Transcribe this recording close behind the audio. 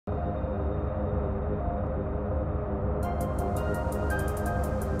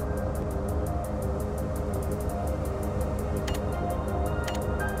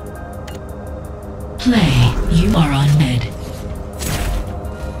Play. You are on mid.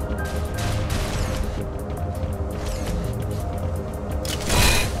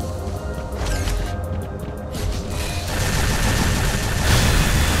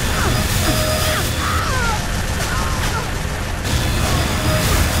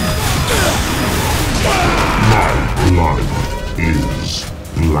 Blood is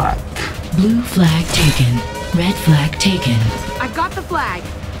black. Blue flag taken. Red flag taken. I've got the flag.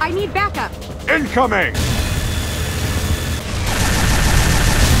 I need backup. Incoming!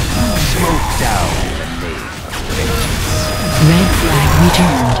 Smoke down the name of vengeance. Red flag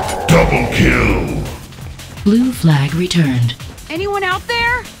returned. Double kill. Blue flag returned. Anyone out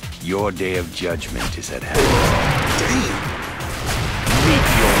there? Your day of judgment is at hand. Damn! Meet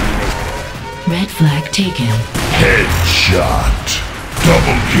your maker. Red flag taken. Headshot.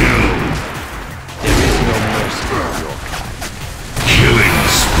 Double kill. There is no mercy for your kind. Killing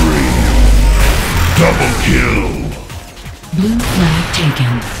spree. Double kill. Blue flag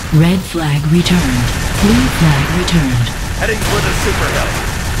taken. Red flag returned. Blue flag returned. Heading for the super hill.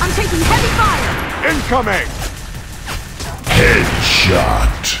 I'm taking heavy fire. Incoming!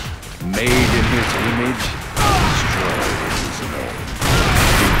 Headshot. Made in his image, destroyed in his name.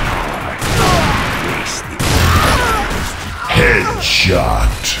 Waste the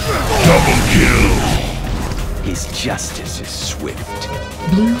Headshot. Double kill. His justice is swift.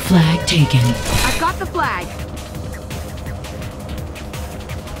 Blue flag taken. I've got the flag.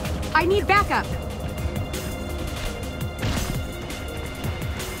 I need backup.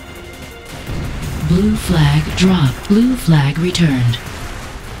 Blue flag dropped. Blue flag returned.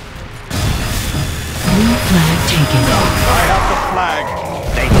 Blue flag taken. I have the flag.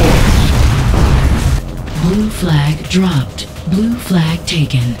 Thank Blue flag dropped. Blue flag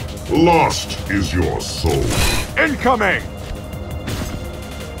taken. Lost is your soul. Incoming!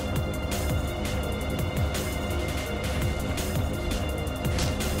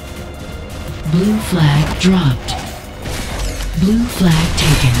 Blue flag dropped. Blue flag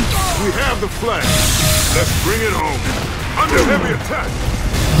taken. We have the flag. Let's bring it home. Under heavy attack.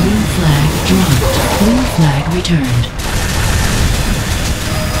 Blue flag dropped. Blue flag returned.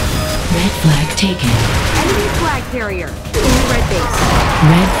 Red flag taken. Enemy flag carrier. In the red base.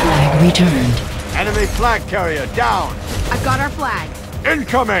 Red flag returned. Enemy flag carrier down. I've got our flag.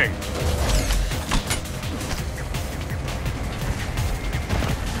 Incoming!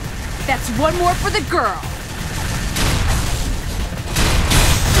 That's one more for the girl.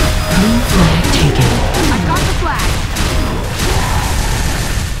 Blue flag taken. I've got the flag.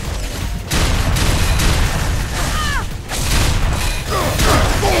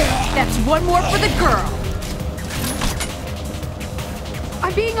 That's one more for the girl.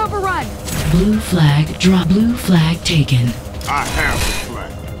 I'm being overrun. Blue flag drop. Blue flag taken. I have the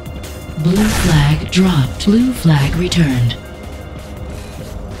flag. Blue flag dropped. Blue flag returned.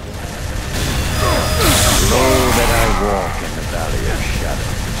 Know that I walk in the valley of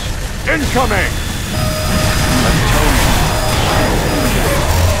shadows. Incoming!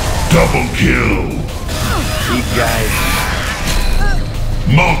 Double kill. He guides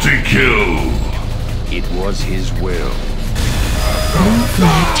Multi-kill. me. It was his will. Blue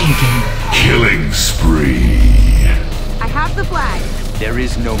flag taken. Killing spree. I have the flag. There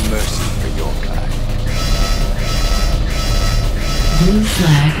is no mercy for your kind. Blue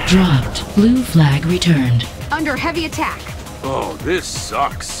flag dropped. Blue flag returned. Under heavy attack. Oh, this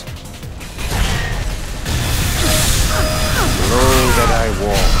sucks. Know that I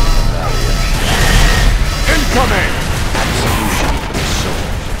walk in the valley of shadows. Incoming! Absolution for the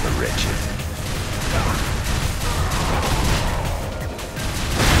souls of the wretched.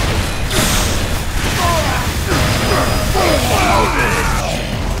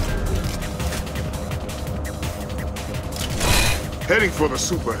 Heading for the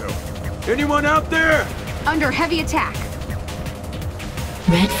super hill. Anyone out there? Under heavy attack.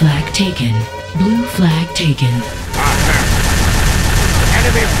 Red flag taken. Blue flag taken. I have it.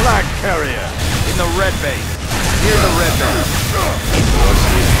 Enemy flag carrier. In the red base. Near the red base. It was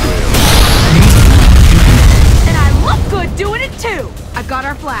his will. And I look good doing it too. I've got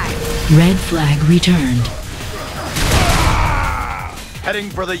our flag. Red flag returned. Heading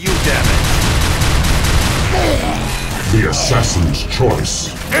for the U damage. The assassin's choice.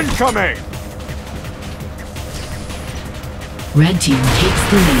 Incoming! Red team takes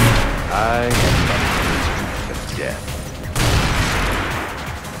the lead. I am not the death.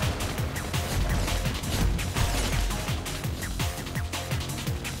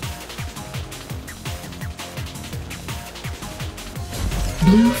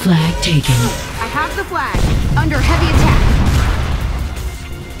 Blue flag taken. I have the flag. Under heavy attack.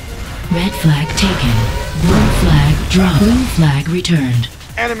 Red flag taken. Blue flag dropped. Blue flag returned.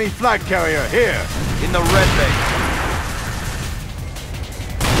 Enemy flag carrier here, in the red base.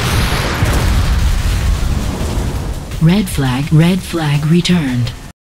 Red flag returned.